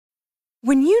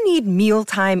When you need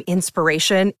mealtime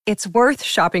inspiration, it's worth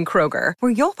shopping Kroger,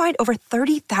 where you'll find over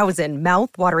 30,000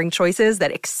 mouth-watering choices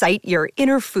that excite your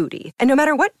inner foodie. And no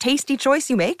matter what tasty choice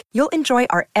you make, you'll enjoy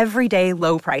our everyday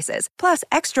low prices, plus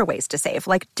extra ways to save,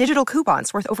 like digital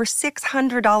coupons worth over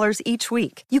 $600 each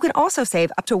week. You can also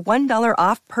save up to $1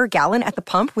 off per gallon at the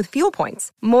pump with fuel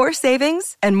points. More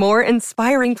savings and more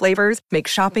inspiring flavors make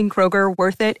shopping Kroger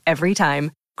worth it every time.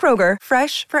 Kroger,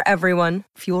 fresh for everyone.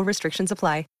 Fuel restrictions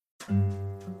apply.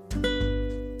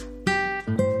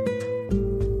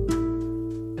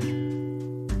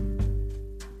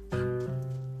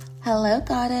 Hello,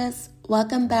 Goddess.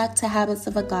 Welcome back to Habits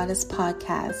of a Goddess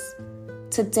podcast.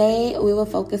 Today, we will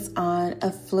focus on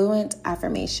affluent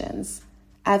affirmations.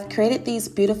 I've created these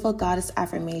beautiful goddess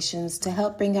affirmations to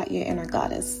help bring out your inner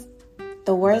goddess.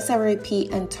 The words I repeat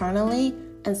internally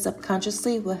and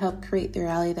subconsciously will help create the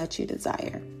reality that you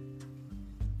desire.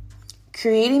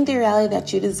 Creating the reality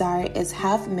that you desire is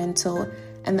half mental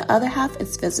and the other half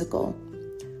is physical.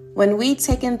 When we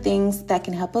take in things that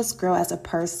can help us grow as a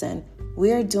person,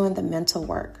 we are doing the mental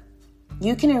work.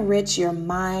 You can enrich your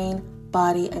mind,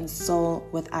 body, and soul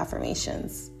with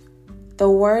affirmations. The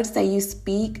words that you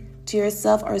speak to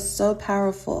yourself are so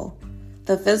powerful.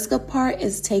 The physical part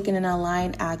is taking an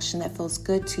aligned action that feels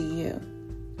good to you.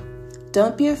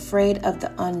 Don't be afraid of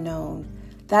the unknown.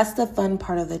 That's the fun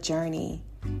part of the journey.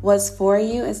 What's for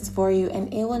you is for you,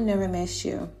 and it will never miss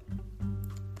you.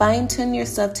 Fine-tune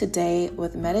yourself today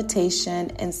with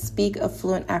meditation and speak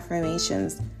affluent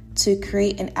affirmations to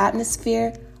create an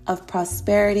atmosphere of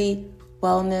prosperity,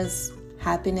 wellness,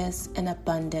 happiness, and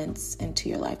abundance into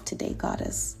your life today,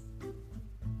 Goddess.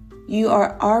 You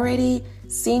are already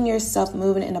seeing yourself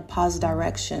moving in a positive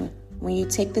direction when you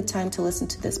take the time to listen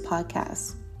to this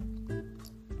podcast.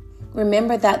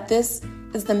 Remember that this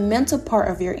is the mental part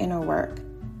of your inner work.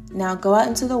 Now go out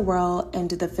into the world and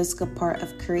do the physical part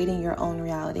of creating your own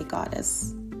reality,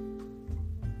 Goddess.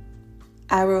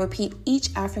 I will repeat each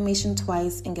affirmation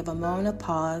twice and give a moment of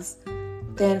pause,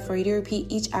 then for you to repeat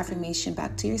each affirmation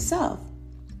back to yourself.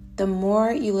 The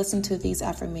more you listen to these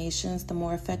affirmations, the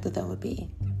more effective they will be.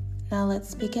 Now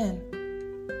let's begin.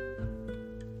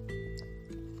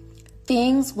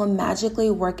 Things will magically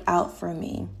work out for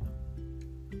me.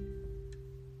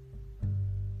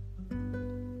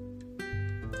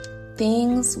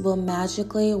 Things will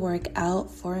magically work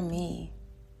out for me.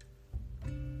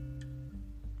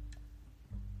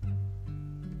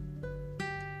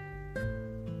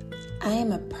 I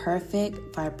am a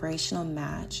perfect vibrational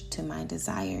match to my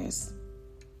desires.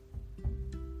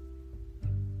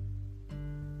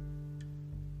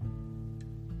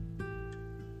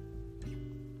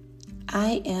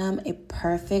 I am a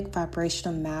perfect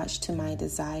vibrational match to my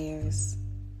desires.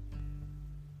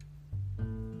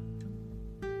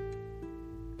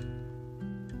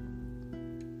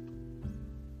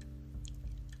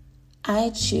 I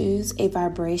choose a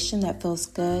vibration that feels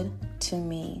good to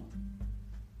me.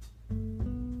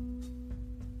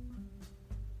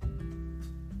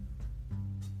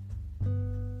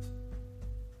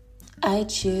 I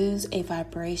choose a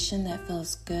vibration that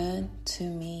feels good to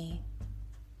me.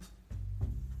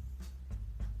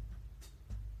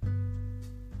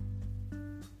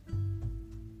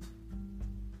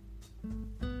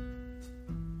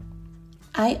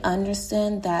 I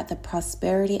understand that the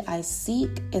prosperity I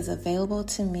seek is available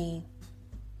to me.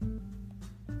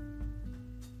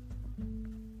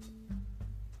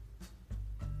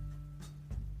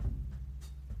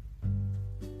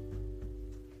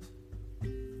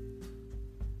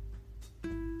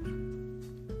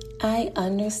 I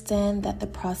understand that the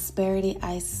prosperity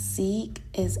I seek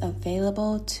is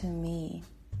available to me.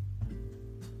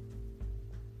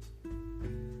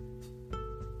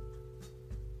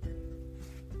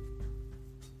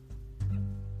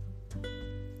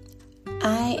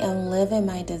 I am living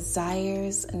my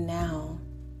desires now.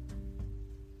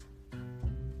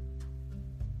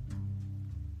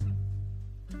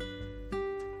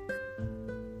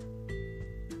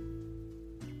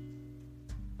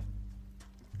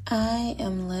 I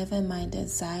am living my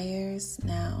desires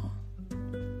now.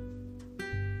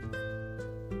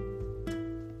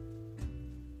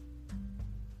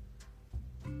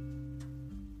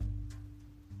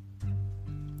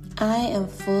 I am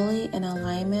fully in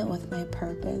alignment with my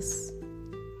purpose.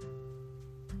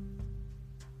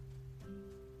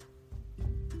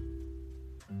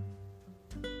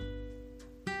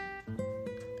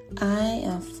 I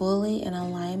am fully in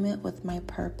alignment with my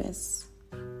purpose.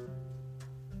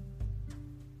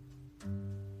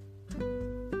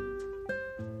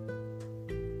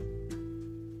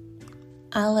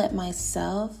 I let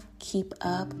myself keep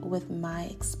up with my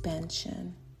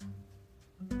expansion.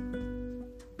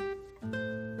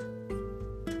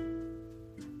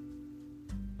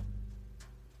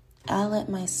 I let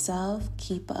myself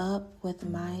keep up with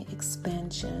my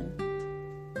expansion.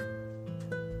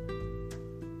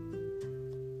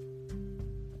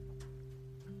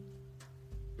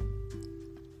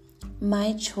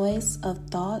 My choice of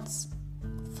thoughts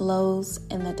flows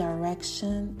in the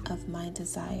direction of my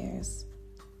desires.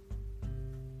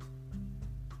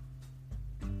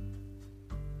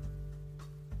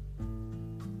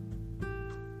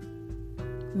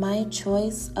 My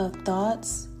choice of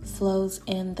thoughts flows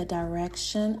in the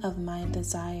direction of my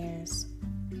desires.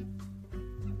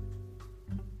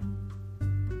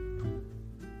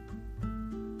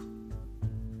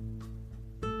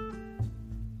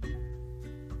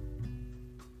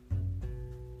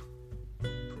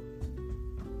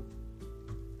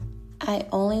 I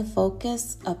only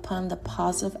focus upon the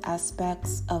positive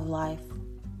aspects of life.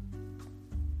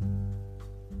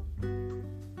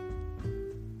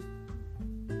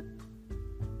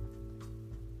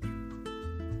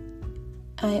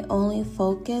 I only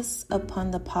focus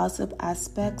upon the positive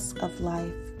aspects of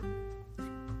life.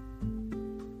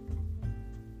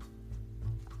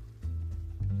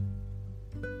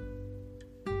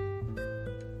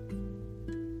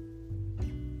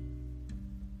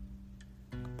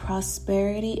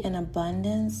 Prosperity and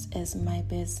abundance is my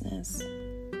business.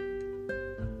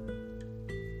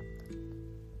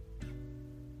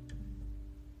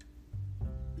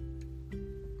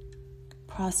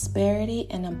 Prosperity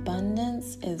and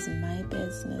abundance is my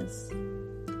business.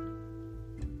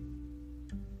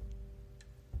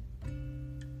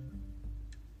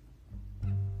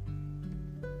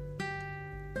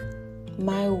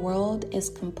 My world is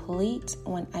complete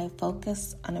when I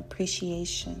focus on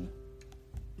appreciation.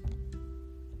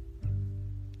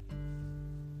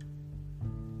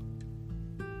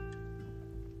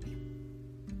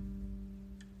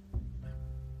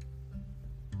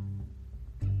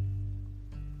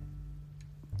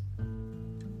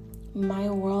 My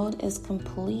world is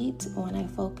complete when I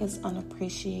focus on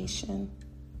appreciation.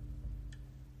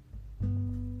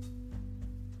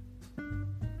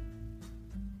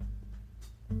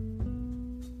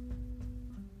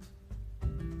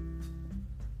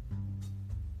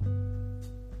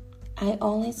 I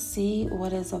only see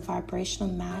what is a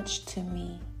vibrational match to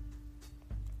me.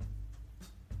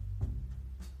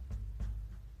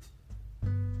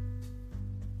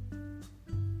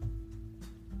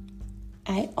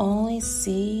 I only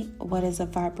see what is a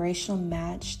vibrational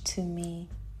match to me.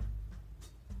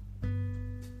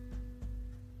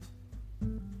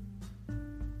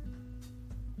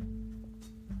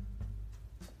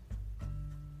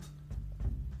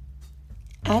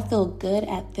 I feel good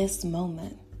at this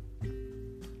moment.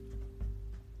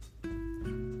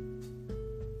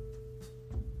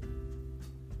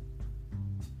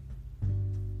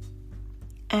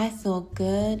 I feel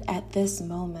good at this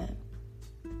moment.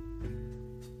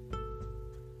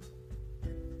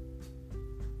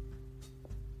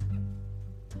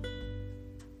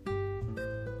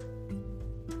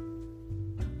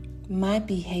 My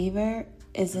behavior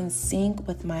is in sync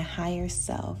with my higher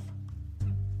self.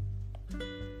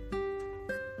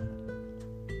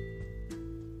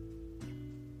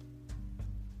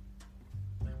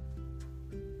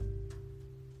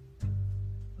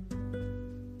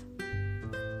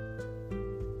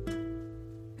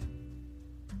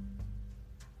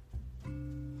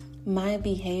 My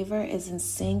behavior is in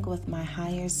sync with my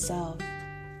higher self.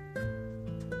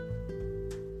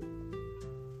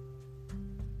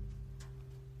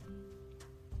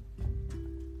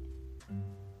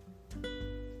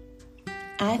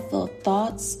 I feel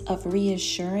thoughts of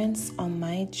reassurance on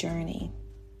my journey.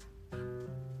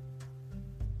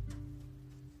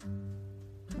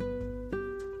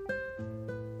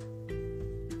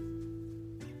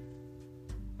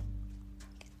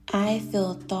 I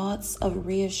feel thoughts of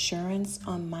reassurance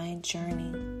on my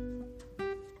journey.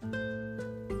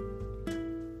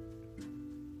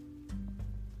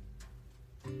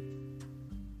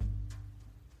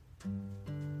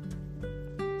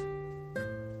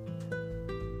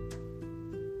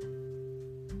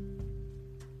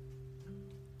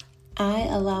 I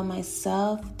allow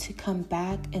myself to come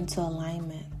back into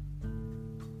alignment.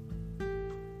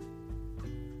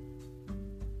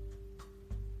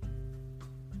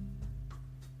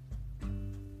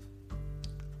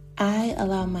 I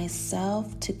allow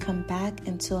myself to come back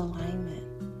into alignment.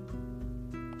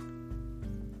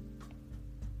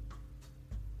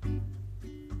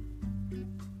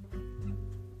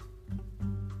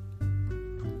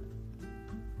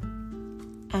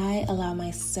 I allow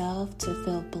myself to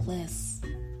feel bliss.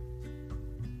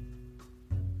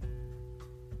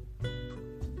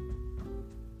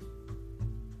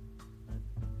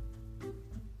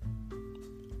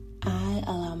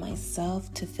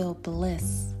 myself to feel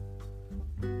bliss.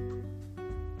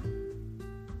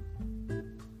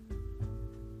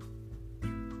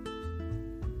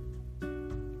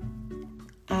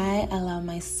 I allow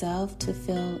myself to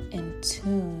feel in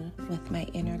tune with my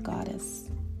inner goddess.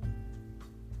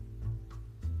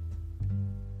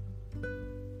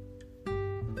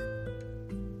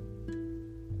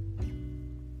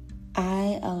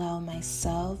 I allow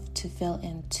myself to feel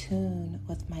in tune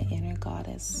with my inner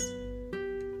goddess.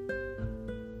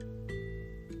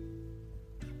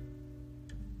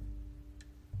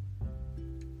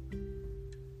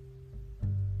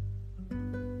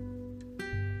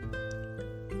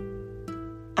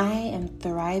 I am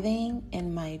thriving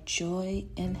in my joy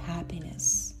and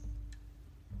happiness.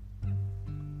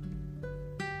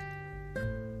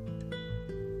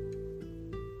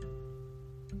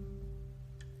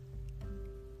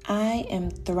 I am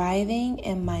thriving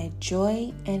in my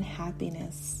joy and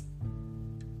happiness.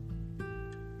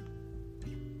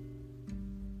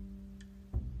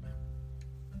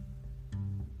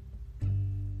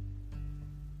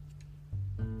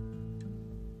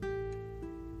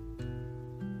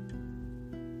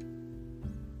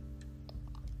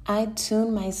 I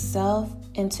tune myself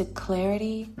into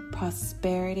clarity,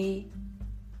 prosperity,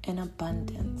 and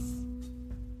abundance.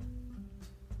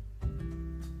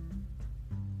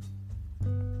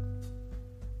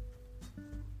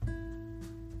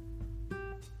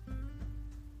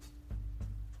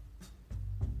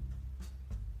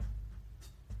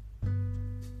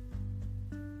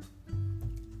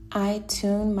 I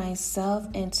tune myself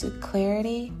into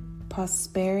clarity,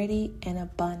 prosperity, and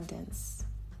abundance.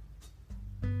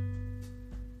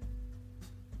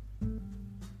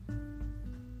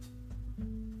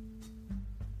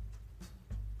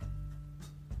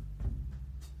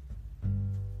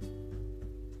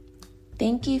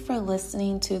 Thank you for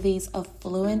listening to these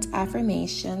affluent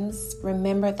affirmations.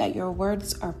 Remember that your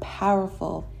words are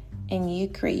powerful and you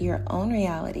create your own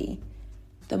reality.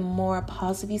 The more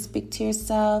positive you speak to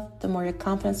yourself, the more your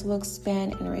confidence will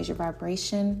expand and raise your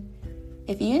vibration.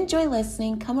 If you enjoy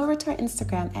listening, come over to our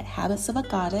Instagram at Habits of a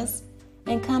Goddess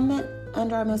and comment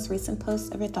under our most recent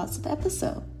post of your thoughts of the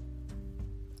episode.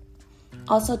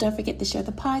 Also, don't forget to share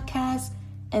the podcast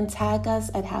and tag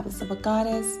us at Habits of a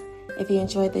Goddess. If you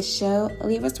enjoyed this show,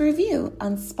 leave us a review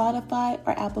on Spotify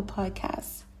or Apple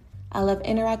Podcasts. I love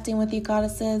interacting with you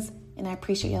goddesses, and I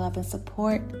appreciate your love and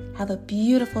support. Have a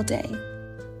beautiful day.